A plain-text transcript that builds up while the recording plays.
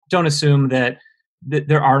don't assume that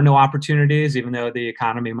there are no opportunities, even though the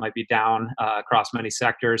economy might be down across many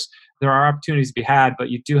sectors. There are opportunities to be had, but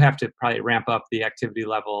you do have to probably ramp up the activity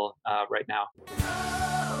level right now.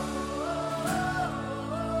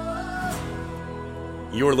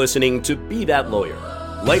 You're listening to Be That Lawyer,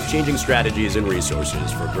 life-changing strategies and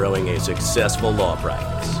resources for growing a successful law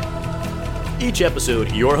practice. Each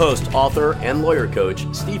episode, your host, author, and lawyer coach,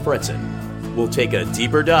 Steve Fretzin, will take a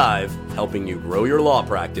deeper dive, helping you grow your law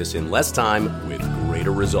practice in less time with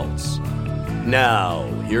greater results. Now,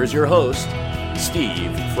 here's your host,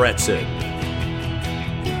 Steve Fretzin.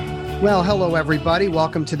 Well, hello, everybody.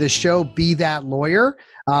 Welcome to the show, Be That Lawyer.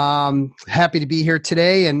 Happy to be here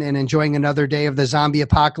today and enjoying another day of the zombie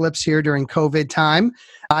apocalypse here during COVID time.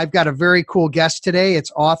 I've got a very cool guest today.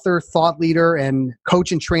 It's author, thought leader, and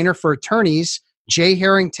coach and trainer for attorneys, Jay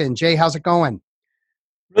Harrington. Jay, how's it going?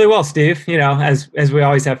 Really well, Steve. You know, as we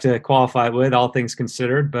always have to qualify with, all things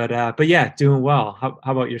considered. But yeah, doing well. How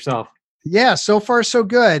about yourself? Yeah, so far so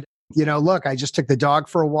good. You know, look, I just took the dog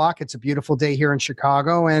for a walk. It's a beautiful day here in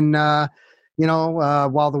Chicago, and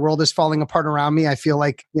while the world is falling apart around me, I feel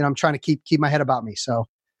like I'm trying to keep my head about me. So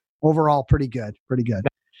overall, pretty good.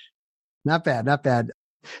 Not bad.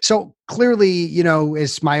 So clearly,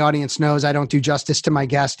 as my audience knows, I don't do justice to my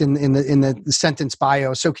guest in the sentence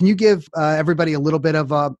bio. So can you give everybody a little bit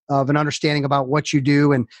of an understanding about what you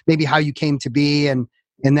do and maybe how you came to be and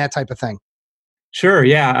that type of thing? Sure.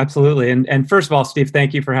 Yeah, absolutely. And first of all, Steve,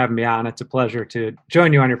 thank you for having me on. It's a pleasure to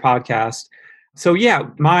join you on your podcast. So yeah,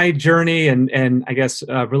 my journey and I guess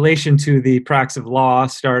relation to the practice of law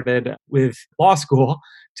started with law school.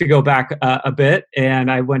 To go back a bit, and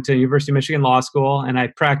I went to University of Michigan Law School, and I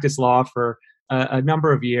practiced law for a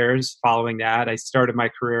number of years. Following that, I started my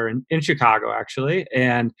career in Chicago, actually,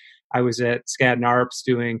 and I was at Skadden Arps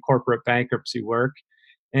doing corporate bankruptcy work,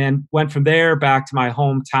 and went from there back to my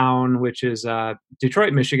hometown, which is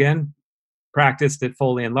Detroit, Michigan. Practiced at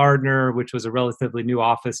Foley and Lardner, which was a relatively new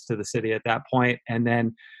office to the city at that point, and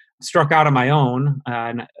then struck out on my own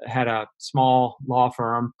and had a small law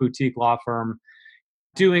firm, boutique law firm,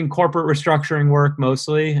 doing corporate restructuring work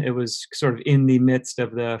mostly. It was sort of in the midst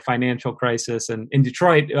of the financial crisis, and in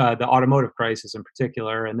Detroit, the automotive crisis in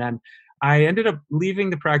particular. And then I ended up leaving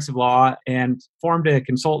the practice of law and formed a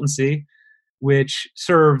consultancy which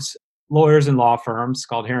serves lawyers and law firms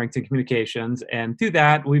called Harrington Communications. And through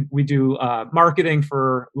that, we do marketing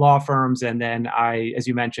for law firms. And then as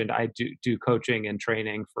you mentioned, I do coaching and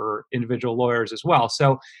training for individual lawyers as well.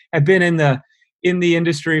 So I've been in the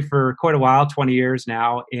industry for quite a while, 20 years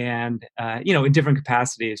now, and in different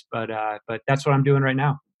capacities. But that's what I'm doing right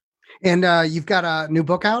now. And you've got a new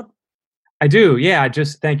book out? I do. Yeah.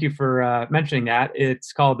 Just thank you for mentioning that.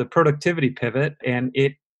 It's called The Productivity Pivot, and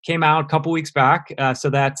it came out a couple weeks back. So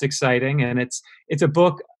that's exciting. And it's a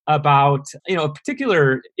book about a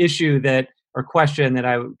particular issue or question that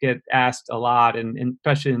I get asked a lot, and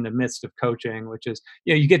especially in the midst of coaching, which is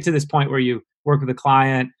you get to this point where you work with a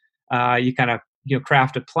client, you kind of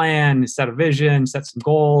craft a plan, set a vision, set some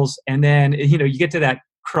goals, and then you get to that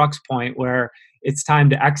crux point where it's time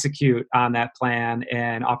to execute on that plan.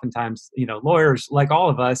 And oftentimes lawyers, like all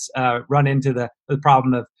of us, run into the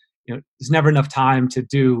problem of there's never enough time to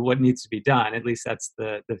do what needs to be done. At least that's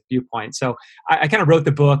the viewpoint. So I kind of wrote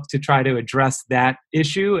the book to try to address that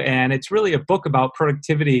issue, and it's really a book about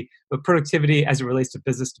productivity, but productivity as it relates to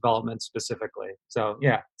business development specifically. So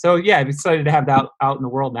yeah, I'm excited to have that out in the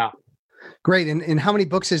world now. Great. And how many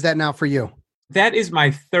books is that now for you? That is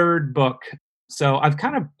my third book. So I've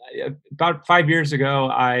kind of, about 5 years ago,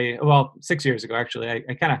 6 years ago, actually,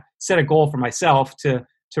 I kind of set a goal for myself to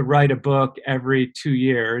write a book every 2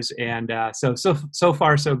 years. And so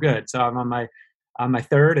far, so good. So I'm on my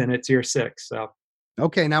third, and it's year 6. So.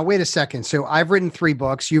 Okay. Now, wait a second. So I've written 3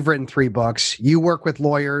 books. You've written 3 books. You work with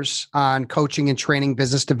lawyers on coaching and training,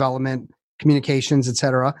 business development, communications, et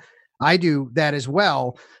cetera. I do that as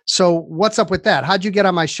well. So what's up with that? How'd you get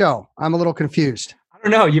on my show? I'm a little confused. I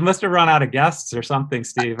don't know. You must have run out of guests or something,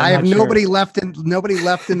 Steve. I have nobody left in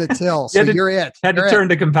the till. So you're it. Had to turn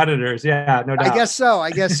to competitors. Yeah, no doubt. I guess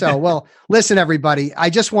so. Well, listen, everybody, I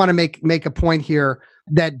just want to make a point here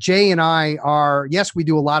that Jay and I are, yes, we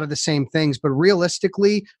do a lot of the same things, but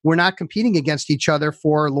realistically, we're not competing against each other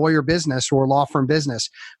for lawyer business or law firm business.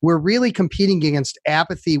 We're really competing against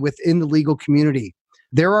apathy within the legal community.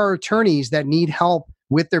 There are attorneys that need help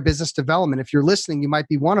with their business development. If you're listening, you might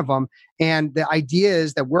be one of them. And the idea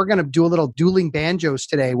is that we're going to do a little dueling banjos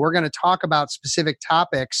today. We're going to talk about specific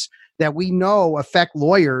topics that we know affect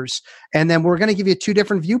lawyers. And then we're going to give you 2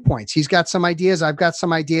 different viewpoints. He's got some ideas. I've got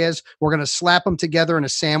some ideas. We're going to slap them together in a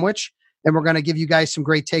sandwich. and we're going to give you guys some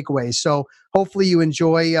great takeaways. So hopefully you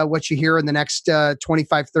enjoy what you hear in the next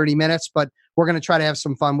 25, 30 minutes, but we're going to try to have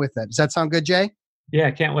some fun with it. Does that sound good, Jay?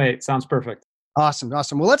 Yeah, can't wait. Sounds perfect. Awesome.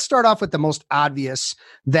 Well, let's start off with the most obvious,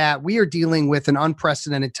 that we are dealing with an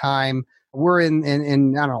unprecedented time. We're in I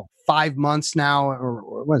don't know, 5 months now,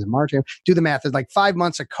 or what is it, March? Do the math. It's like 5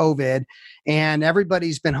 months of COVID, and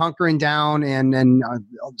everybody's been hunkering down, and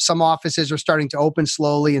some offices are starting to open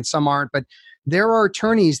slowly and some aren't. But there are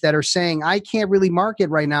attorneys that are saying, I can't really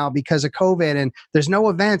market right now because of COVID, and there's no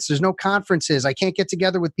events, there's no conferences. I can't get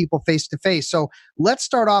together with people face to face. So let's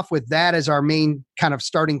start off with that as our main kind of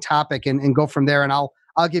starting topic and go from there. And I'll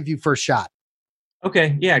give you first shot.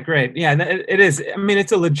 Okay. Yeah, great. Yeah, and it is. I mean,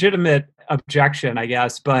 it's a legitimate objection, I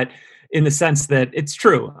guess, but in the sense that it's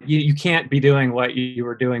true. You can't be doing what you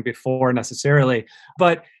were doing before necessarily.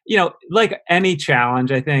 But, like any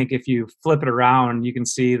challenge, I think if you flip it around, you can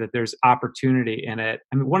see that there's opportunity in it.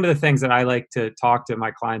 I mean, one of the things that I like to talk to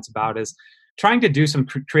my clients about is trying to do some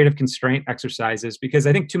creative constraint exercises, because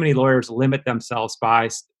I think too many lawyers limit themselves by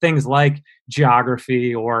things like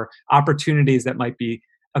geography or opportunities that might be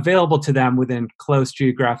available to them within close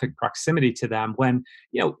geographic proximity to them, when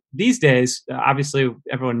these days obviously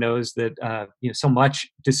everyone knows that so much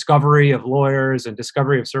discovery of lawyers and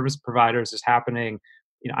discovery of service providers is happening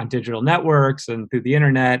on digital networks and through the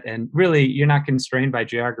internet, and really you're not constrained by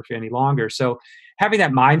geography any longer. So having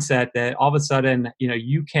that mindset that all of a sudden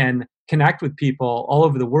you can connect with people all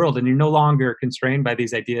over the world, and you're no longer constrained by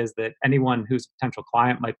these ideas that anyone who's a potential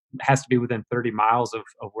client has to be within 30 miles of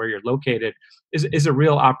where you're located, is a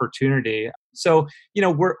real opportunity. So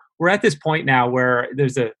we're at this point now where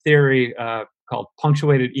there's a theory called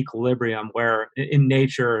punctuated equilibrium, where in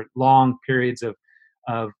nature long periods of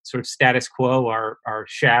sort of status quo are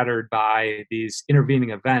shattered by these intervening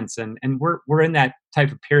events, and we're in that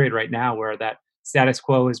type of period right now where that status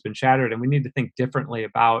quo has been shattered, and we need to think differently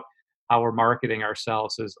about how we're marketing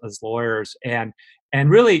ourselves as lawyers, and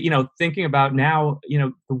really thinking about now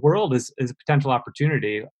the world is a potential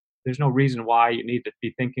opportunity. There's no reason why you need to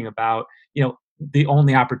be thinking about the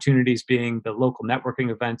only opportunities being the local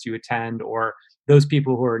networking events you attend, or those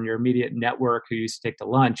people who are in your immediate network who you used to take to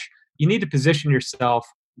lunch. You need to position yourself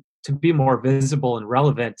to be more visible and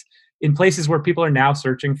relevant in places where people are now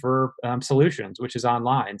searching for solutions, which is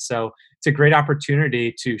online. So it's a great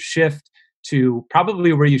opportunity to shift to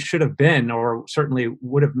probably where you should have been, or certainly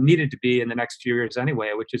would have needed to be in the next few years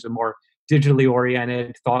anyway, which is a more digitally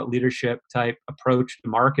oriented thought leadership type approach to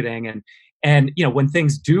marketing. And when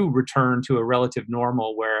things do return to a relative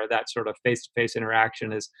normal where that sort of face-to-face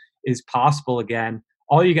interaction is possible again,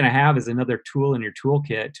 all you're going to have is another tool in your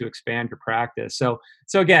toolkit to expand your practice. So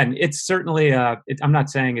again, it's certainly I'm not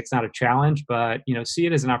saying it's not a challenge, but see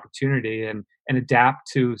it as an opportunity and adapt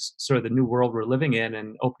to sort of the new world we're living in,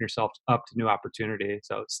 and open yourself up to new opportunity.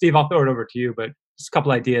 So Steve, I'll throw it over to you, but just a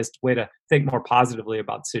couple ideas, way to think more positively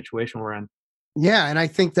about the situation we're in. Yeah, and I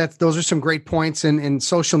think that those are some great points. And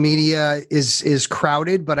social media is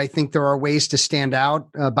crowded, but I think there are ways to stand out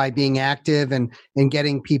by being active and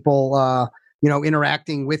getting people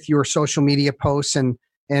interacting with your social media posts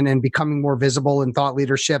and becoming more visible in thought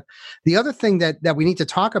leadership. The other thing that we need to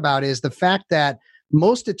talk about is the fact that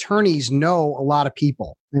most attorneys know a lot of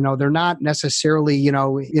people. They're not necessarily, in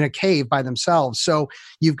a cave by themselves. So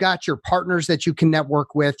you've got your partners that you can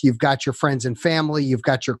network with. You've got your friends and family. You've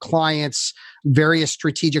got your clients, various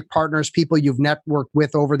strategic partners, people you've networked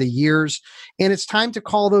with over the years. And it's time to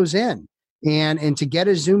call those in. And to get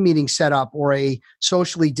a Zoom meeting set up, or a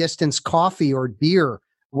socially distanced coffee or beer,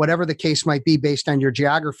 whatever the case might be, based on your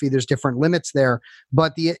geography, there's different limits there.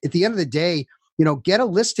 But at the end of the day, get a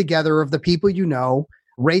list together of the people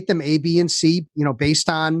rate them A, B, and C, based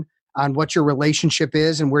on what your relationship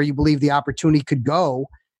is and where you believe the opportunity could go.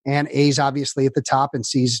 And A's obviously at the top and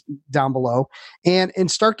C's down below. And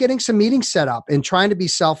start getting some meetings set up and trying to be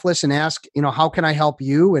selfless and ask, how can I help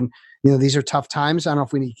you? And these are tough times. I don't know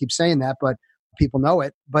if we need to keep saying that, but people know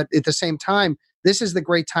it. But at the same time, this is the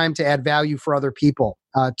great time to add value for other people,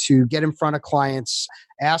 to get in front of clients,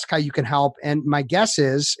 ask how you can help. And my guess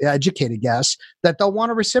is, educated guess, that they'll want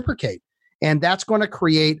to reciprocate. And that's going to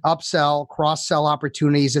create upsell, cross-sell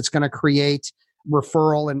opportunities. It's going to create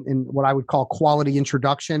referral and what I would call quality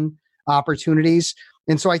introduction opportunities.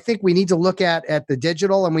 And so I think we need to look at the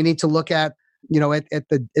digital, and we need to look at at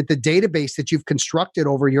the database that you've constructed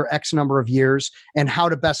over your X number of years, and how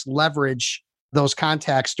to best leverage those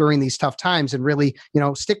contacts during these tough times, and really,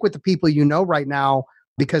 stick with the people right now,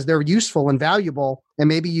 because they're useful and valuable. And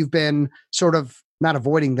maybe you've been sort of not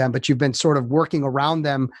avoiding them, but you've been sort of working around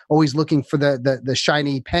them, always looking for the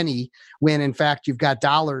shiny penny, when in fact you've got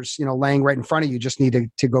dollars, laying right in front of you, just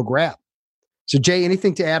need to go grab. So Jay,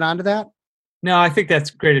 anything to add on to that? No, I think that's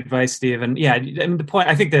great advice, Steve. And yeah, I mean, the point,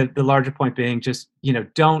 I think the larger point being just,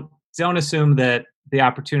 don't assume that the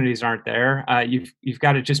opportunities aren't there. You've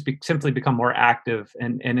got to just simply become more active,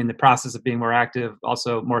 and in the process of being more active,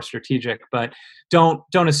 also more strategic. But don't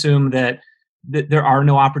assume that there are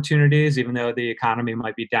no opportunities, even though the economy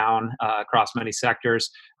might be down across many sectors.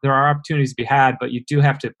 There are opportunities to be had, but you do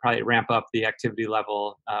have to probably ramp up the activity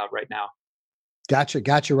level right now. Gotcha.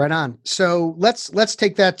 Right on. So let's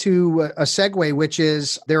take that to a segue, which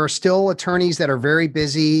is there are still attorneys that are very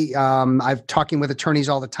busy. I'm talking with attorneys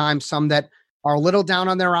all the time, some that are a little down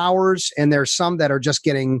on their hours, and there's some that are just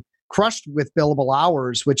getting crushed with billable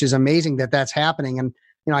hours, which is amazing that that's happening. And,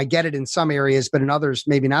 I get it in some areas, but in others,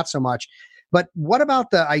 maybe not so much. But what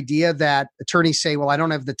about the idea that attorneys say, well, I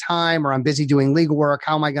don't have the time, or I'm busy doing legal work.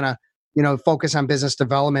 How am I going to, focus on business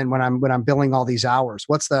development when I'm billing all these hours?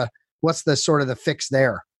 What's the sort of the fix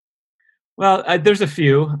there? Well, there's a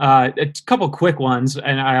few, a couple quick ones,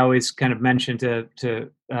 and I always kind of mention to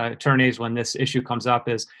attorneys when this issue comes up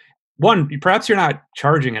is, one, perhaps you're not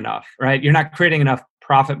charging enough, right? You're not creating enough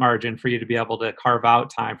profit margin for you to be able to carve out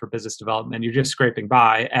time for business development. You're just scraping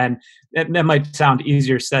by, and that might sound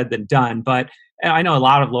easier said than done. But I know a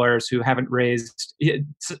lot of lawyers who haven't raised.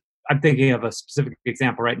 I'm thinking of a specific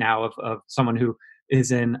example right now of someone who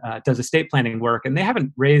does estate planning work, and they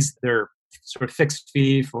haven't raised their sort of fixed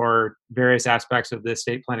fee for various aspects of the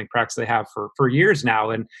estate planning practice they have for years now.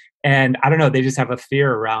 And I don't know, they just have a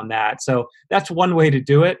fear around that. So that's one way to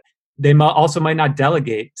do it. They also might not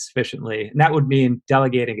delegate sufficiently. And that would mean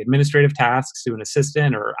delegating administrative tasks to an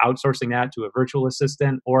assistant, or outsourcing that to a virtual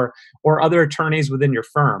assistant, or other attorneys within your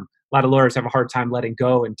firm. A lot of lawyers have a hard time letting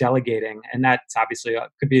go and delegating. And that's obviously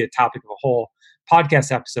could be a topic of a whole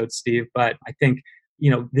podcast episode, Steve. But I think,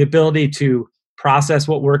 the ability to process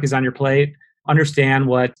what work is on your plate, understand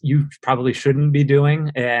what you probably shouldn't be doing,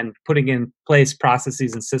 and putting in place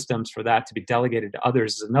processes and systems for that to be delegated to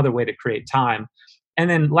others is another way to create time. And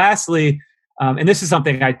then lastly, and this is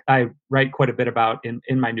something I write quite a bit about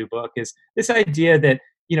in my new book, is this idea that,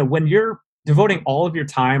 when you're devoting all of your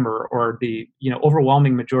time or the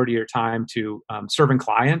overwhelming majority of your time to serving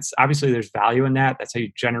clients, obviously there's value in that. That's how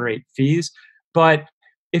you generate fees. But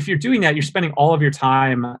if you're doing that, you're spending all of your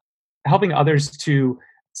time helping others to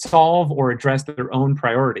solve or address their own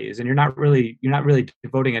priorities, and you're not really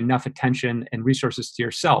devoting enough attention and resources to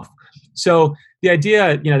yourself. So the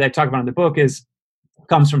idea that I talk about in the book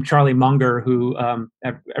comes from Charlie Munger, who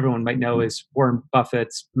everyone might know is Warren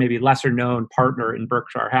Buffett's maybe lesser known partner in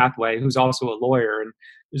Berkshire Hathaway, who's also a lawyer. And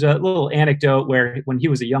there's a little anecdote where when he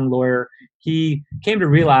was a young lawyer, he came to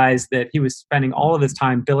realize that he was spending all of his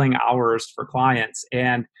time billing hours for clients.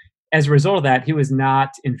 And as a result of that, he was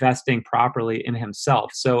not investing properly in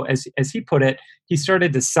himself. So as he put it, he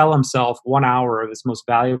started to sell himself 1 hour of his most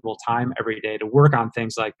valuable time every day to work on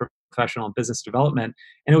things like professional and business development.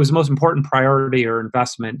 And it was the most important priority or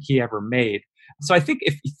investment he ever made. So I think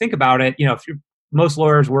if you think about it, most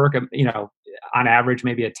lawyers work, on average,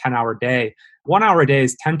 maybe a 10-hour day. 1 hour a day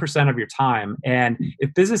is 10% of your time. And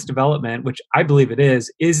if business development, which I believe it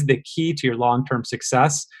is the key to your long-term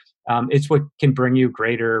success, it's what can bring you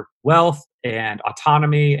greater wealth and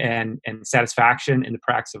autonomy and satisfaction in the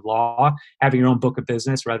practice of law, having your own book of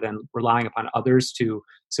business rather than relying upon others to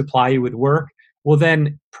supply you with work. Well,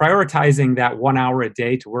 then prioritizing that 1 hour a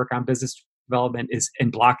day to work on business development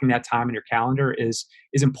and blocking that time in your calendar is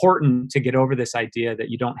important to get over this idea that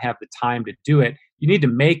you don't have the time to do it. You need to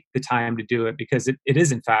make the time to do it, because it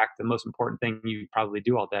is in fact the most important thing you probably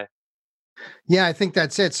do all day. Yeah, I think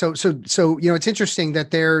that's it. So, it's interesting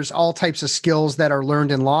that there's all types of skills that are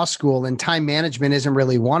learned in law school, and time management isn't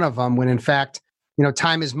really one of them, when in fact,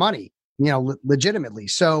 time is money, legitimately.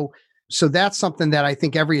 So that's something that I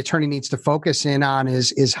think every attorney needs to focus in on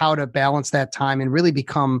is how to balance that time and really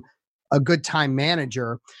become a good time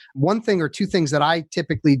manager. One thing or two things that I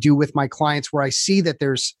typically do with my clients where I see that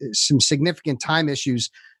there's some significant time issues.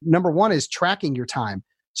 Number one is tracking your time.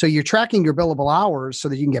 So you're tracking your billable hours so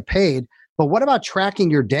that you can get paid. But what about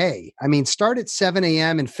tracking your day? I mean, start at 7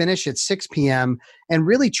 a.m. and finish at 6 p.m. and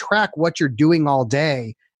really track what you're doing all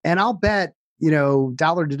day. And I'll bet,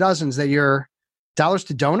 dollar to dozens that you're dollars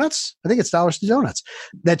to donuts. I think it's dollars to donuts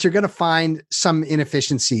that you're going to find some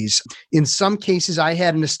inefficiencies. In some cases, I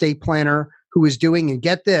had an estate planner who was doing, and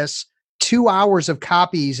get this, 2 hours of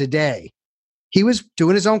copies a day. He was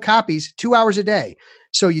doing his own copies 2 hours a day.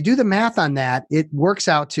 So you do the math on that. It works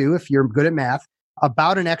out to, if you're good at math,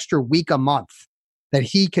 about an extra week a month that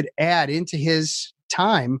he could add into his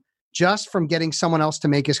time just from getting someone else to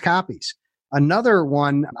make his copies. Another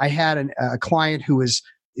one, I had a client who was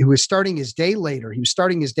he was starting his day later. He was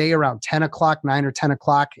starting his day around 10 o'clock, 9 or 10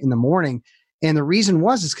 o'clock in the morning. And the reason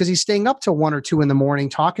is because he's staying up till 1 or 2 in the morning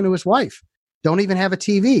talking to his wife. Don't even have a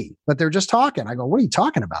TV, but they're just talking. I go, what are you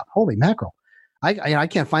talking about? Holy mackerel. I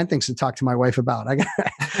can't find things to talk to my wife about. I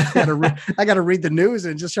got to read the news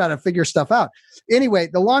and just try to figure stuff out. Anyway,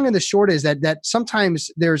 the long and the short is that sometimes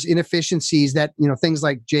there's inefficiencies that, things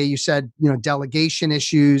like Jay, you said, delegation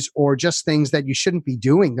issues or just things that you shouldn't be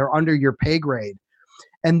doing. They're under your pay grade.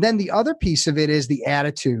 And then the other piece of it is the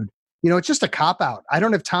attitude. It's just a cop out. I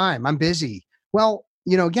don't have time. I'm busy. Well,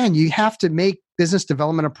 again, you have to make business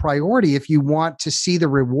development a priority if you want to see the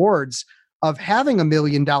rewards of having $1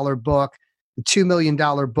 million book, the $2 million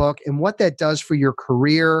book, and what that does for your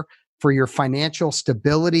career, for your financial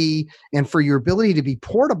stability, and for your ability to be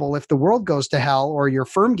portable if the world goes to hell or your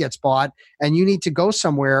firm gets bought and you need to go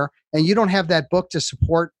somewhere and you don't have that book to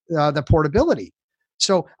support the portability.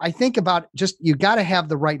 So I think about you got to have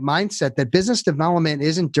the right mindset that business development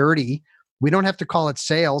isn't dirty. We don't have to call it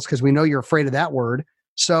sales because we know you're afraid of that word.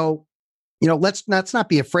 So, let's not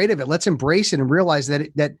be afraid of it. Let's embrace it and realize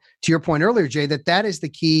that to your point earlier, Jay, that is the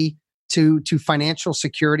key to financial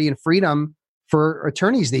security and freedom for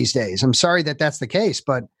attorneys these days. I'm sorry that that's the case,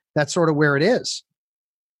 but that's sort of where it is.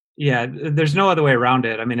 Yeah, there's no other way around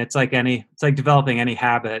it. I mean, it's like developing any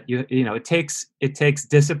habit. It takes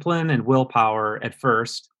discipline and willpower at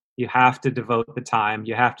first. You have to devote the time.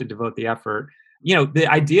 You have to devote the effort. The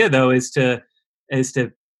idea though is to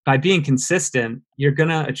by being consistent, you're going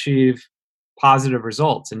to achieve positive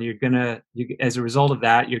results, and as a result of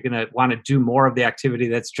that, you're going to want to do more of the activity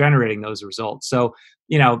that's generating those results. So,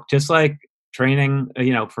 just like training,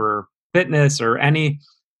 for fitness or any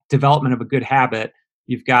development of a good habit,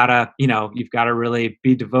 you've got to really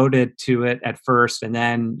be devoted to it at first, and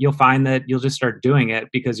then you'll find that you'll just start doing it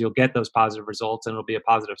because you'll get those positive results and it'll be a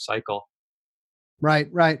positive cycle.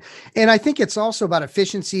 Right. And I think it's also about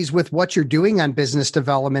efficiencies with what you're doing on business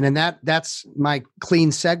development. And that's my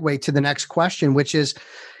clean segue to the next question, which is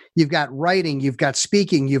you've got writing, you've got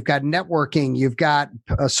speaking, you've got networking, you've got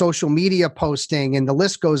social media posting, and the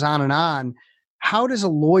list goes on and on. How does a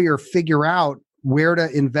lawyer figure out where to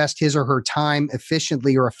invest his or her time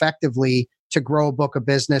efficiently or effectively to grow a book of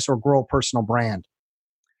business or grow a personal brand?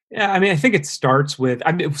 Yeah, I mean, I think it starts with,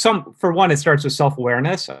 it starts with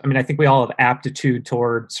self-awareness. I mean, I think we all have aptitude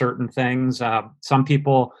toward certain things. Some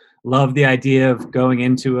people love the idea of going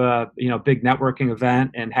into a, big networking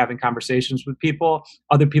event and having conversations with people.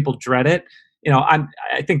 Other people dread it. I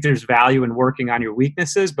think there's value in working on your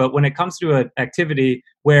weaknesses, but when it comes to an activity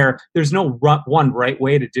where there's no one right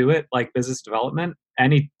way to do it, like business development,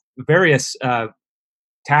 any various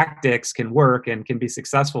tactics can work and can be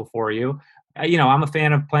successful for you. I'm a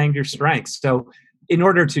fan of playing your strengths. So in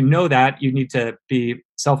order to know that, you need to be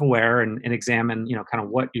self-aware and examine, kind of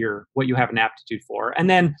what you have an aptitude for. And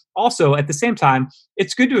then also at the same time,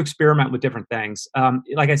 it's good to experiment with different things.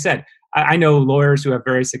 Like I said, I know lawyers who have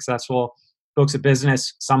very successful books of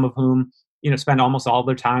business, some of whom, spend almost all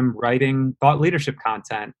their time writing thought leadership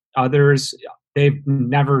content. Others, they've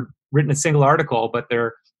never written a single article, but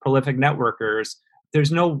they're prolific networkers.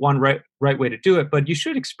 There's no one right way to do it, but you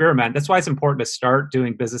should experiment. That's why it's important to start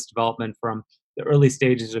doing business development from the early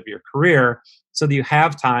stages of your career so that you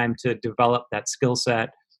have time to develop that skill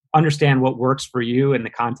set, understand what works for you in the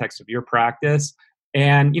context of your practice,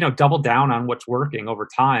 and double down on what's working over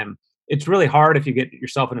time. It's really hard if you get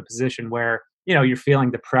yourself in a position where you're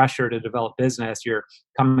feeling the pressure to develop business, you're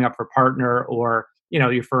coming up for partner, or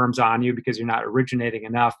your firm's on you because you're not originating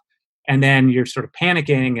enough. And then you're sort of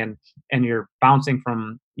panicking and you're bouncing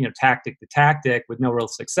from tactic to tactic with no real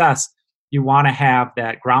success. You want to have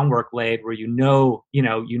that groundwork laid where you know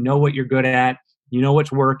what you're good at,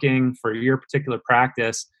 what's working for your particular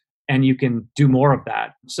practice, and you can do more of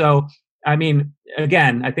that. So, I mean,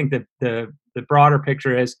 again, I think that the broader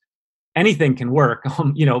picture is anything can work.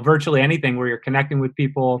 Virtually anything where you're connecting with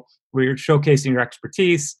people, where you're showcasing your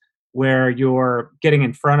expertise, where you're getting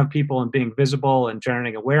in front of people and being visible and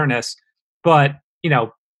generating awareness. But,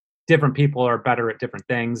 different people are better at different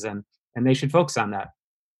things, and they should focus on that.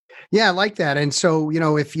 Yeah, I like that. And so,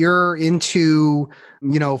 if you're into,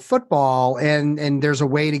 football and there's a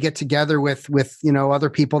way to get together with, other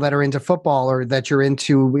people that are into football, or that you're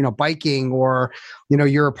into, biking, or,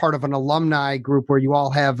 you're a part of an alumni group where you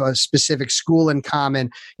all have a specific school in common,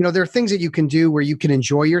 there are things that you can do where you can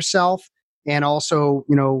enjoy yourself and also,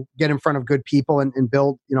 get in front of good people and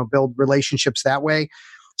build relationships that way.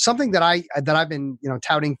 Something that I've been,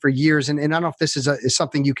 touting for years, and I don't know if this is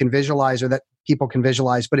something you can visualize or that people can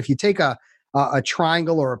visualize, but if you take a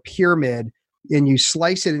triangle or a pyramid you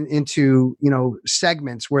slice it into,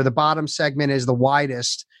 segments where the bottom segment is the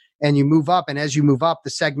widest, and you move up. And as you move up, the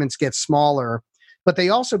segments get smaller, but they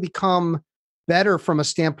also become better from a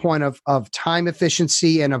standpoint of time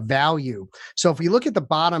efficiency and of value. So if we look at the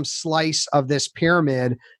bottom slice of this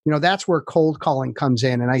pyramid, that's where cold calling comes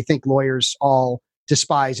in. And I think lawyers all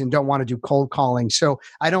despise and don't want to do cold calling. So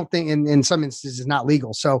I don't think in some instances it's not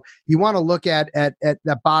legal. So you want to look at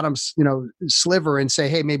that bottom, sliver and say,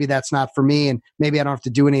 hey, maybe that's not for me. And maybe I don't have to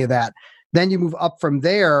do any of that. Then you move up from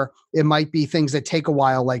there. It might be things that take a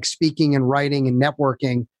while, like speaking and writing and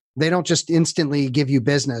networking. They don't just instantly give you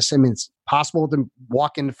business. I mean, it's possible to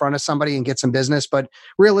walk in front of somebody and get some business, but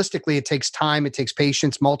realistically, it takes time, it takes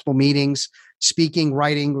patience, multiple meetings, speaking,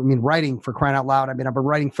 writing. I mean, writing, for crying out loud. I mean, I've been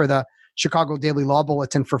writing for the Chicago Daily Law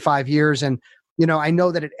Bulletin for 5 years. And, I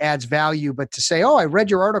know that it adds value, but to say, oh, I read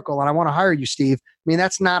your article and I want to hire you, Steve. I mean,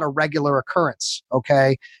 that's not a regular occurrence.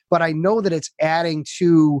 Okay. But I know that it's adding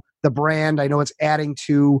to the brand. I know it's adding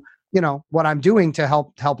to, what I'm doing to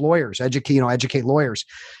help lawyers, educate lawyers.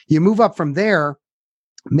 You move up from there,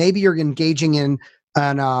 maybe you're engaging in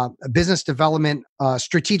a business development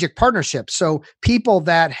strategic partnership. So people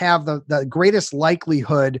that have the greatest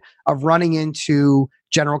likelihood of running into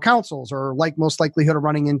general counsels, or most likelihood of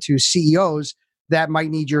running into CEOs that might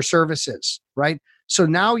need your services, right? So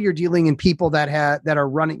now you're dealing in people that are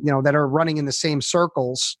running in the same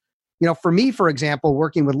circles. For me, for example,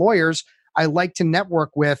 working with lawyers, I like to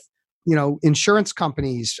network with insurance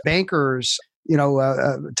companies, bankers,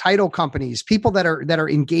 title companies, people that are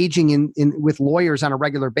engaging in with lawyers on a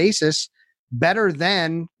regular basis, better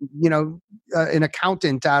than an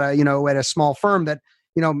accountant at a small firm that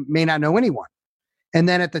may not know anyone. And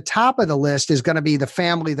then at the top of the list is going to be the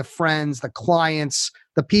family, the friends, the clients,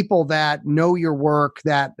 the people that know your work,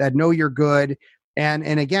 that know you're good.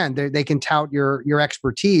 And again, they can tout your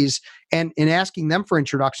expertise. And in asking them for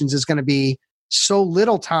introductions is going to be so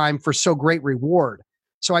little time for so great reward.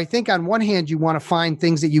 So I think on one hand, you want to find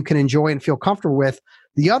things that you can enjoy and feel comfortable with.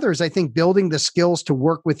 The other is, I think, building the skills to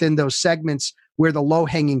work within those segments where the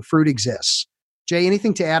low-hanging fruit exists. Jay,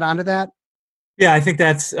 anything to add on to that? Yeah, I think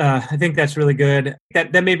that's really good.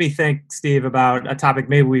 That made me think, Steve, about a topic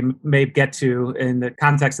maybe we may get to in the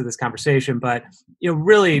context of this conversation. But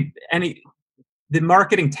really, the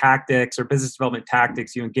marketing tactics or business development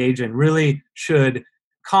tactics you engage in really should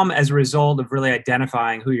come as a result of really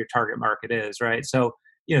identifying who your target market is, right? So,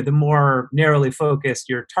 the more narrowly focused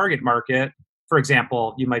your target market, for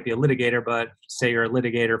example, you might be a litigator, but say you're a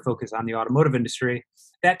litigator focused on the automotive industry,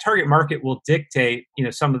 that target market will dictate,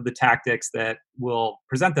 some of the tactics that will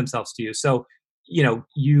present themselves to you. So,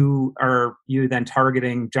 you then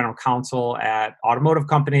targeting general counsel at automotive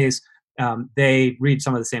companies. They read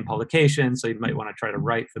some of the same publications, so you might want to try to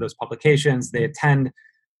write for those publications. They attend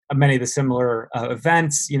many of the similar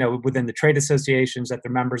events, within the trade associations that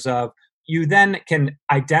they're members of. You then can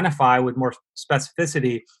identify with more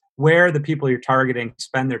specificity where the people you're targeting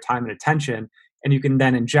spend their time and attention, and you can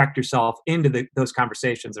then inject yourself into those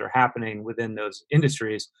conversations that are happening within those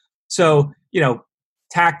industries. So,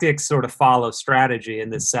 tactics sort of follow strategy in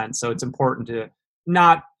this sense. So it's important to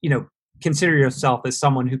not, consider yourself as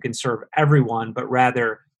someone who can serve everyone, but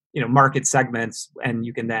rather, market segments, and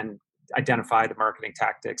you can then identify the marketing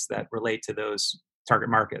tactics that relate to those target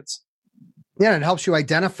markets. Yeah, it helps you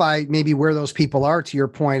identify maybe where those people are, to your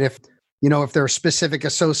point. If there are specific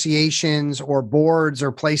associations or boards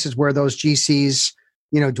or places where those GCs,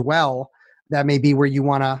 dwell, that may be where you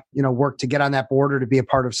want to, work to get on that board or to be a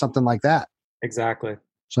part of something like that. Exactly.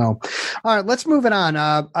 So, all right, let's move it on.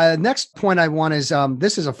 Next point I want is,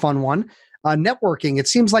 this is a fun one. Networking. It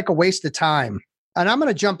seems like a waste of time. And I'm going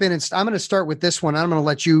to jump in and I'm going to start with this one. I'm going to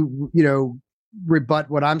let you, rebut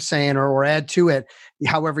what I'm saying or add to it,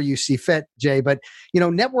 however you see fit, Jay. But,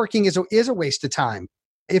 networking is a waste of time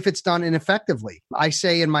if it's done ineffectively. I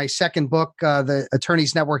say in my second book, the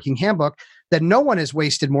Attorney's Networking Handbook, that no one has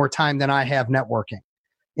wasted more time than I have networking.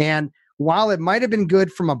 And while it might have been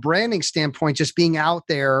good from a branding standpoint, just being out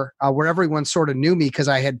there where everyone sort of knew me because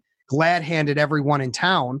I had glad-handed everyone in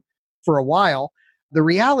town for a while, the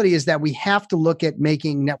reality is that we have to look at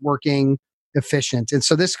making networking efficient. And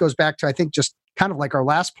so this goes back to, I think, just kind of like our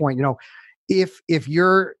last point, if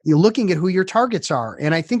you're looking at who your targets are,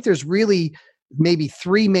 and I think there's really maybe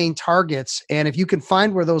three main targets. And if you can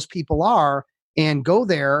find where those people are and go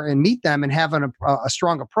there and meet them and have a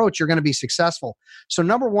strong approach, you're going to be successful. So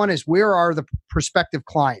number one is, where are the prospective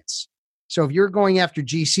clients? So if you're going after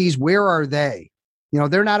GCs, where are they?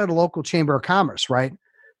 They're not at a local chamber of commerce, right?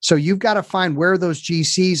 So you've got to find where those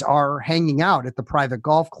GCs are hanging out, at the private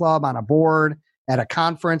golf club, on a board, at a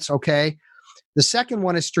conference. Okay. The second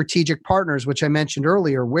one is strategic partners, which I mentioned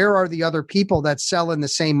earlier. Where are the other people that sell in the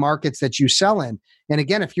same markets that you sell in? And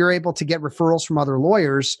again, if you're able to get referrals from other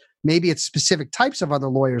lawyers, maybe it's specific types of other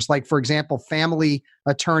lawyers, like, for example, family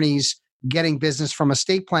attorneys getting business from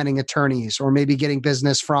estate planning attorneys, or maybe getting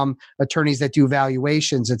business from attorneys that do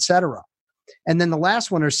valuations, et cetera. And then the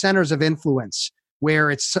last one are centers of influence,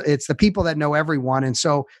 where it's the people that know everyone. And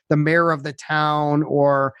so the mayor of the town,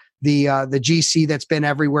 or the GC that's been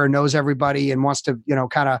everywhere, knows everybody and wants to,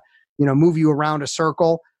 kind of, move you around a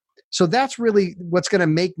circle. So that's really what's going to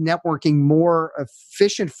make networking more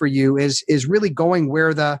efficient for you, is really going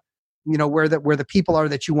where the people are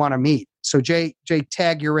that you want to meet. So Jay,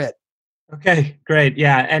 tag, you're it. Okay, great.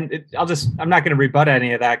 Yeah. And I'm not going to rebut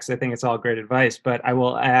any of that, because I think it's all great advice, but I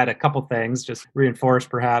will add a couple things, just reinforce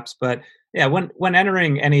perhaps. But yeah, when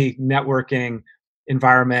entering any networking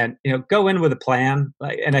environment, go in with a plan.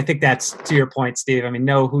 And I think that's, to your point, Steve. I mean,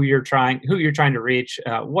 know who you're trying to reach,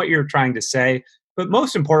 what you're trying to say. But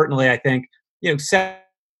most importantly, I think, set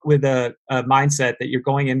with a mindset that you're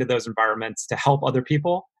going into those environments to help other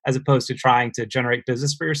people, as opposed to trying to generate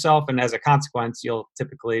business for yourself. And as a consequence, you'll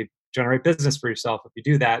typically generate business for yourself if you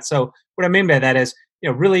do that. So what I mean by that is,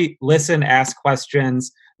 really listen, ask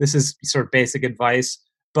questions. This is sort of basic advice,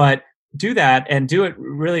 but do that, and do it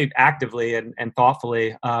really actively and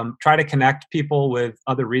thoughtfully. Try to connect people with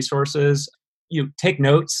other resources. You take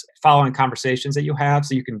notes following conversations that you have,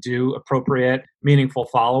 so you can do appropriate, meaningful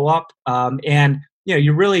follow-up. And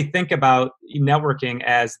you really think about networking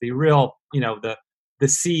as the real, the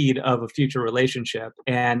seed of a future relationship.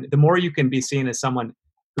 And the more you can be seen as someone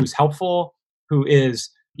who's helpful, who is,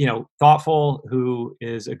 thoughtful, who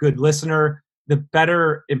is a good listener, the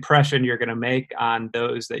better impression you're going to make on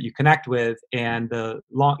those that you connect with, and the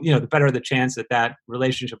better the chance that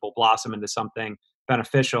relationship will blossom into something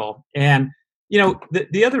beneficial. And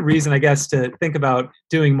the other reason, I guess, to think about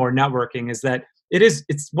doing more networking is that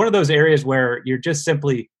it's one of those areas where you're just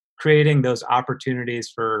simply creating those opportunities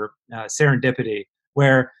for serendipity,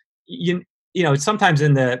 where it's sometimes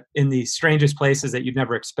in the strangest places that you'd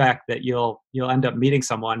never expect that you'll end up meeting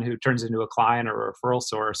someone who turns into a client or a referral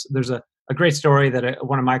source. There's a great story that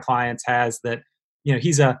one of my clients has, that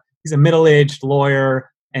he's a middle-aged lawyer,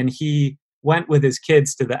 and he went with his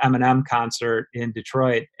kids to the Eminem concert in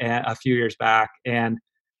Detroit a few years back, and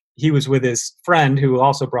he was with his friend who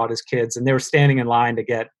also brought his kids, and they were standing in line to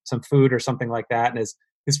get some food or something like that. And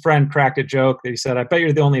his friend cracked a joke that he said, "I bet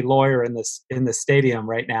you're the only lawyer in the stadium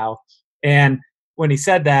right now." And when he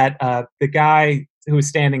said that, the guy who was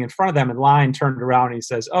standing in front of them in line turned around and he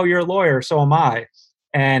says, "Oh, you're a lawyer, so am I."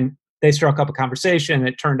 And they struck up a conversation.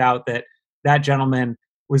 It turned out that gentleman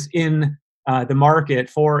was in the market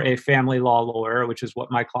for a family law lawyer, which is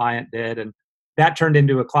what my client did. And that turned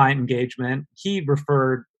into a client engagement. He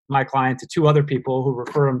referred my client to 2 other people, who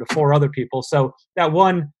referred him to 4 other people. So that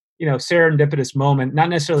one, serendipitous moment, not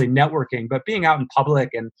necessarily networking, but being out in public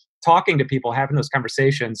and talking to people, having those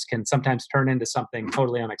conversations, can sometimes turn into something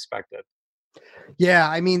totally unexpected. Yeah,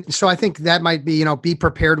 I mean, so I think that might be, be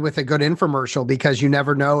prepared with a good infomercial, because you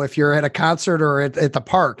never know if you're at a concert or at the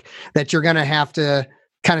park that you're going to have to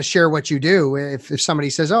kind of share what you do. If somebody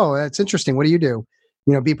says, "Oh, that's interesting, what do you do?"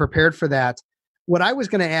 Be prepared for that. What I was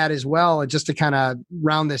going to add as well, just to kind of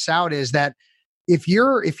round this out, is that if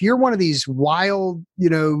you're one of these wild,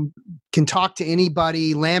 can talk to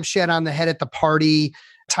anybody, lampshade on the head at the party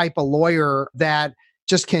type of lawyer that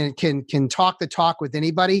just can talk the talk with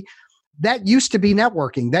anybody, that used to be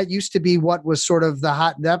networking. That used to be what was sort of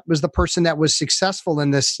that was the person that was successful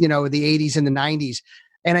in this, the 80s and the 90s.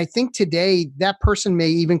 And I think today that person may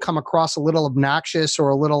even come across a little obnoxious or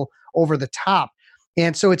a little over the top.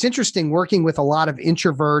 And so it's interesting working with a lot of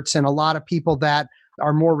introverts and a lot of people that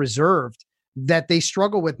are more reserved, that they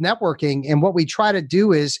struggle with networking. And what we try to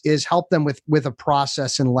do is help them with a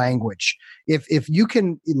process and language. If you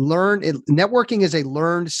can learn it, networking is a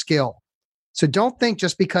learned skill. So don't think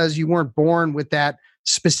just because you weren't born with that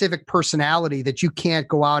specific personality that you can't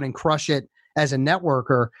go out and crush it as a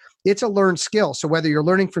networker. It's a learned skill. So whether you're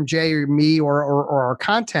learning from Jay or me or our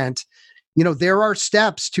content, there are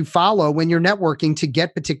steps to follow when you're networking to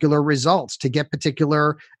get particular results, to get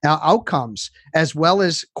particular outcomes, as well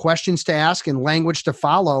as questions to ask and language to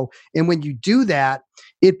follow. And when you do that,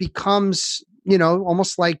 it becomes,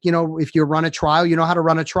 almost like, if you run a trial, you know how to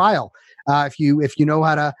run a trial. If you know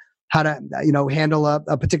how to handle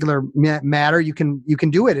a particular matter, you can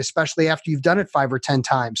do it, especially after you've done it 5 or 10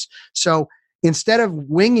 times. So instead of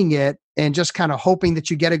winging it and just kind of hoping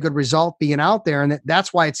that you get a good result being out there, and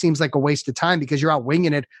that's why it seems like a waste of time, because you're out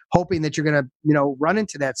winging it, hoping that you're going to, run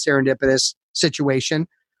into that serendipitous situation.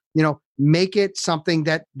 make it something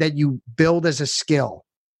that you build as a skill.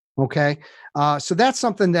 Okay. So that's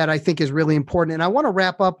something that I think is really important. And I want to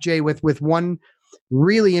wrap up, Jay, with one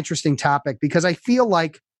really interesting topic, because I feel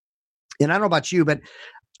like, and I don't know about you, but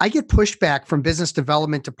I get pushback from business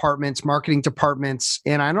development departments, marketing departments,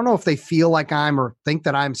 and I don't know if they feel like I'm or think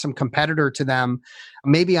that I'm some competitor to them.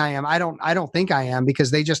 Maybe I am. I don't think I am,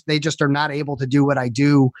 because they just are not able to do what I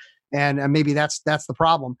do, and maybe that's the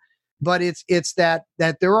problem. But it's that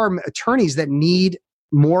there are attorneys that need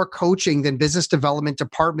more coaching than business development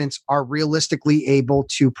departments are realistically able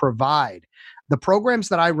to provide. The programs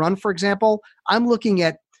that I run, for example, I'm looking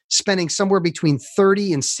at spending somewhere between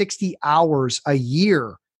 30 and 60 hours a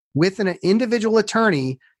year with an individual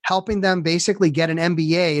attorney, helping them basically get an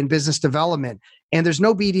MBA in business development. And there's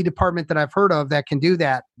no BD department that I've heard of that can do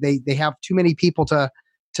that. They have too many people to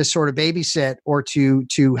sort of babysit or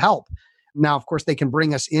to help. Now, of course, they can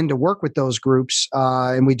bring us in to work with those groups,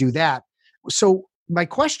 and we do that. So my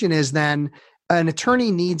question is then, an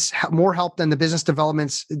attorney needs more help than the business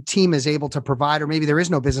development team is able to provide, or maybe there is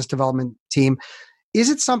no business development team. Is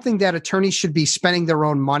it something that attorneys should be spending their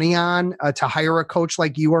own money on to hire a coach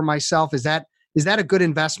like you or myself? Is that a good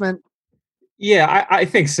investment? Yeah, I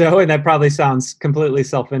think so. And that probably sounds completely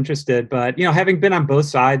self-interested, but, having been on both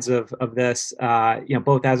sides of this,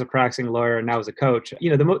 both as a practicing lawyer and now as a coach,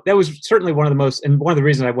 that was certainly one of the most, and one of the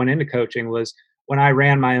reasons I went into coaching was when I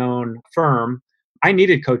ran my own firm, I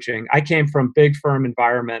needed coaching. I came from big firm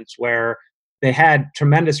environments where they had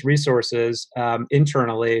tremendous resources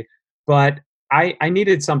internally, but I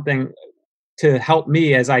needed something to help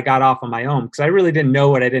me as I got off on my own, because I really didn't know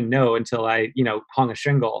what I didn't know until I, hung a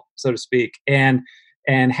shingle, so to speak. And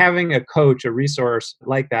having a coach, a resource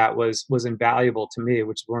like that was invaluable to me,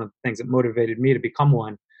 which is one of the things that motivated me to become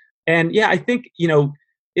one. And yeah, I think,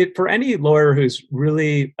 for any lawyer who's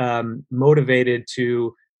really motivated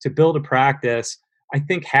to build a practice, I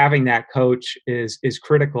think having that coach is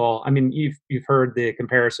critical. I mean, you've heard the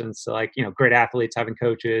comparisons to, like, great athletes having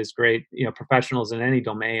coaches, great, professionals in any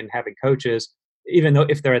domain having coaches, even though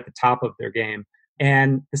if they're at the top of their game.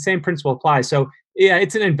 And the same principle applies. So yeah,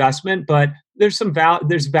 it's an investment, but there's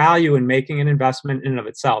there's value in making an investment in and of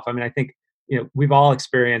itself. I mean, I think, we've all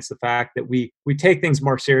experienced the fact that we take things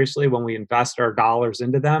more seriously when we invest our dollars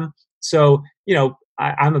into them. So,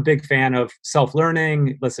 I'm a big fan of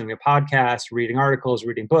self-learning, listening to podcasts, reading articles,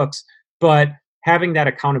 reading books, but having that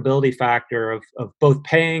accountability factor of both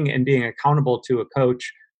paying and being accountable to a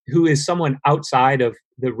coach who is someone outside of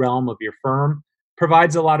the realm of your firm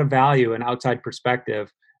provides a lot of value and outside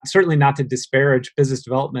perspective. Certainly not to disparage business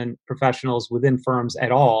development professionals within firms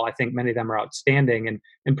at all. I think many of them are outstanding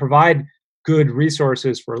and provide good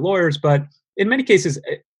resources for lawyers, but in many cases,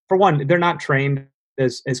 for one, they're not trained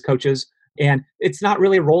as coaches. And it's not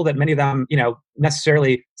really a role that many of them,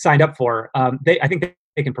 necessarily signed up for. I think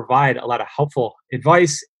they can provide a lot of helpful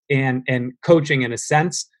advice and coaching in a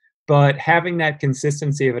sense, but having that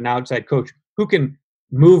consistency of an outside coach who can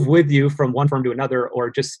move with you from one firm to another, or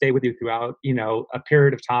just stay with you throughout, a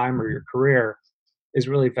period of time or your career, is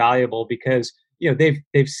really valuable, because,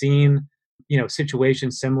 they've seen,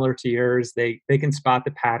 situations similar to yours. They can spot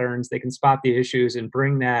the patterns, they can spot the issues, and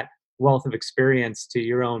bring that wealth of experience to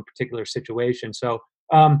your own particular situation. So,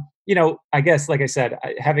 I guess, like I said,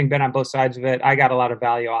 having been on both sides of it, I got a lot of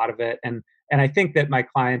value out of it. And I think that my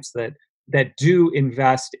clients that do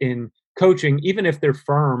invest in coaching, even if their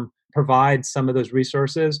firm provides some of those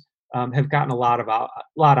resources, have gotten a lot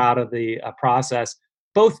out of the process,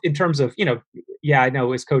 both in terms of, I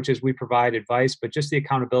know as coaches, we provide advice, but just the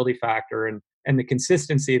accountability factor and the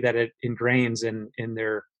consistency that it ingrains in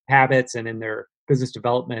their habits and in their business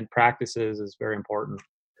development practices is very important.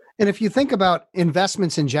 And if you think about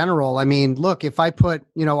investments in general, I mean, look, if I put,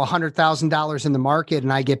 $100,000 in the market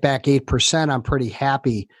and I get back 8%, I'm pretty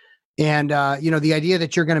happy. And, the idea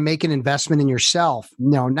that you're going to make an investment in yourself,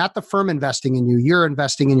 not the firm investing in you, you're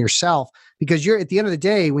investing in yourself, because you're, at the end of the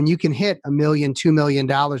day, when you can hit $1 million, $2 million,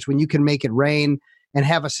 when you can make it rain and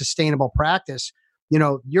have a sustainable practice,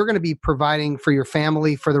 you're going to be providing for your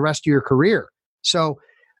family for the rest of your career. So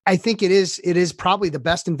I think it is probably the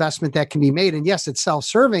best investment that can be made. And yes, it's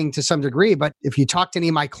self-serving to some degree, but if you talk to any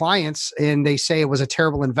of my clients and they say it was a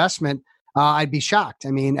terrible investment, I'd be shocked. I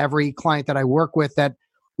mean, every client that I work with that,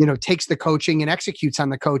 takes the coaching and executes on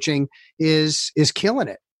the coaching is killing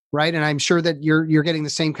it. Right. And I'm sure that you're getting the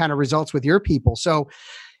same kind of results with your people. So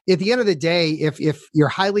at the end of the day, if you're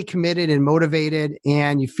highly committed and motivated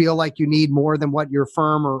and you feel like you need more than what your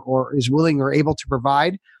firm or is willing or able to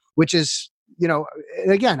provide, which is,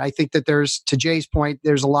 again, I think that there's, to Jay's point,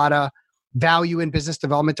 there's a lot of value in business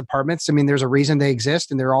development departments. I mean, there's a reason they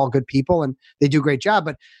exist and they're all good people and they do a great job,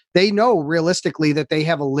 but they know realistically that they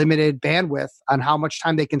have a limited bandwidth on how much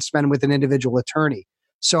time they can spend with an individual attorney.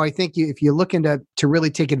 So I think if you're looking to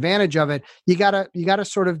really take advantage of it, you gotta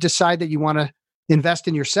sort of decide that you want to invest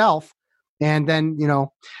in yourself. And then,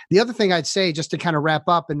 the other thing I'd say, just to kind of wrap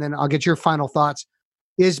up, and then I'll get your final thoughts,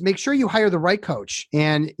 is make sure you hire the right coach.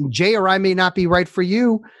 And Jay or I may not be right for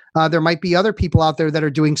you. There might be other people out there that are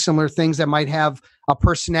doing similar things that might have a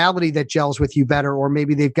personality that gels with you better, or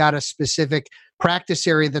maybe they've got a specific practice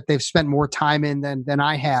area that they've spent more time in than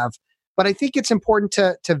I have. But I think it's important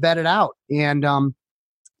to vet it out. And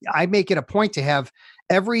I make it a point to have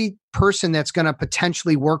every person that's going to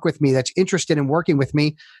potentially work with me, that's interested in working with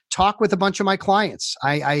me, talk with a bunch of my clients.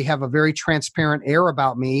 I have a very transparent air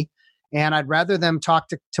about me. And I'd rather them talk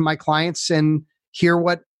to my clients and hear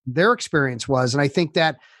what their experience was. And I think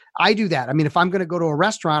that I do that. I mean, if I'm going to go to a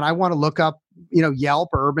restaurant, I want to look up, Yelp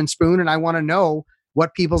or Urban Spoon, and I want to know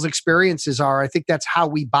what people's experiences are. I think that's how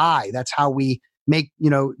we buy. That's how we make,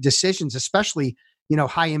 decisions, especially,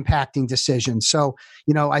 high impacting decisions. So,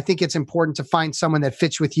 I think it's important to find someone that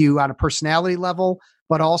fits with you on a personality level,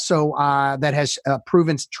 but also that has a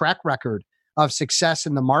proven track record of success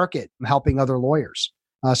in the market, helping other lawyers.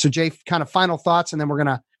 So Jay, kind of final thoughts, and then we're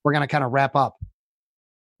gonna kind of wrap up.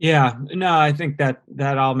 Yeah, no, I think that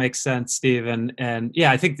all makes sense, Steve. And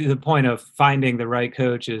yeah, I think the point of finding the right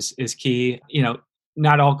coach is key.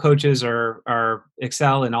 Not all coaches are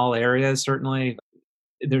excel in all areas. Certainly,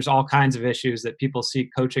 there's all kinds of issues that people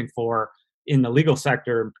seek coaching for in the legal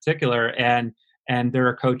sector in particular, and there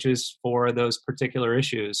are coaches for those particular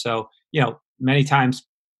issues. So many times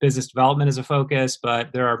business development is a focus,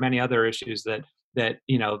 but there are many other issues that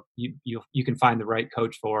you can find the right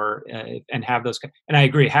coach for and have those. And I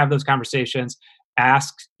agree, have those conversations.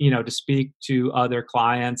 Ask to speak to other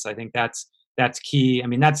clients. I think that's key. I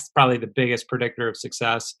mean, that's probably the biggest predictor of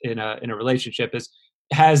success in a relationship is,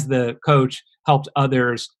 has the coach helped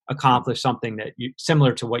others accomplish something that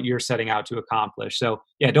similar to what you're setting out to accomplish. So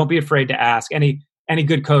yeah, don't be afraid to ask. Any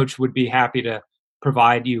good coach would be happy to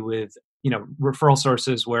provide you with referral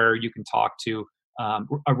sources where you can talk to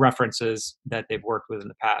references that they've worked with in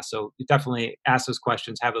the past. So definitely ask those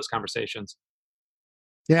questions, have those conversations.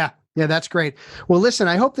 Yeah, that's great. Well, listen,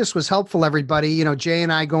 I hope this was helpful, everybody. Jay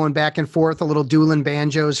and I going back and forth, a little dueling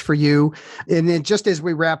banjos for you. And then just as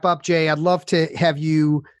we wrap up, Jay, I'd love to have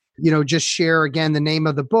you, just share again the name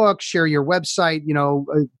of the book, share your website,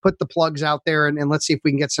 put the plugs out there, and let's see if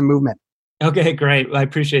we can get some movement. Okay, great. Well, I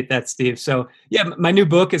appreciate that, Steve. So yeah, my new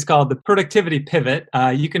book is called The Productivity Pivot.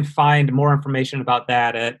 You can find more information about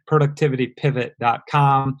that at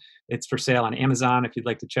productivitypivot.com. It's for sale on Amazon if you'd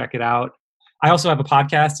like to check it out. I also have a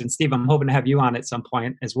podcast, and Steve, I'm hoping to have you on at some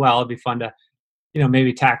point as well. It'd be fun to,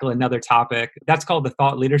 maybe tackle another topic. That's called the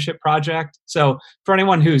Thought Leadership Project. So for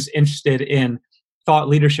anyone who's interested in thought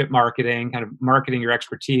leadership marketing, kind of marketing your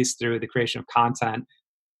expertise through the creation of content,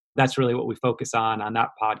 that's really what we focus on that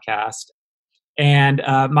podcast. And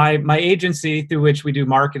my agency through which we do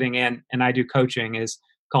marketing and I do coaching is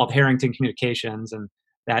called Harrington Communications, and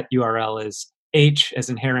that URL is H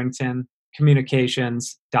as in Harrington,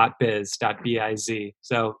 communications.biz.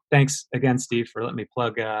 So thanks again, Steve, for letting me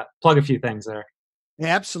plug a few things there.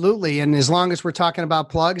 Absolutely. And as long as we're talking about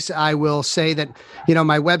plugs, I will say that,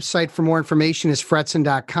 my website for more information is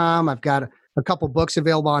fretzin.com. I've got a couple books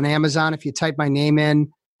available on Amazon. If you type my name in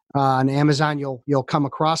on Amazon, you'll come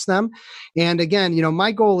across them. And again,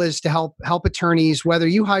 my goal is to help attorneys, whether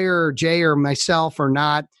you hire Jay or myself or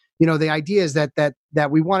not. The idea is that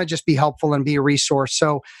we want to just be helpful and be a resource.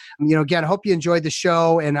 So, again, I hope you enjoyed the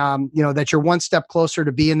show and, that you're one step closer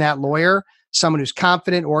to being that lawyer, someone who's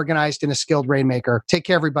confident, organized, and a skilled rainmaker. Take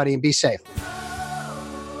care, everybody, and be safe.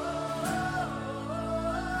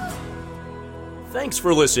 Thanks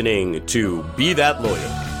for listening to Be That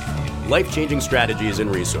Lawyer, life-changing strategies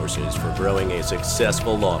and resources for growing a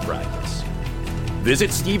successful law practice.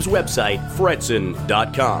 Visit Steve's website,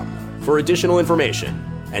 fretzin.com, for additional information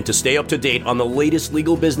and to stay up to date on the latest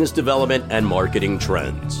legal business development and marketing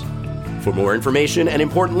trends. For more information and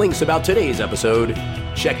important links about today's episode,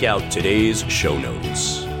 check out today's show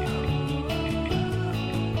notes.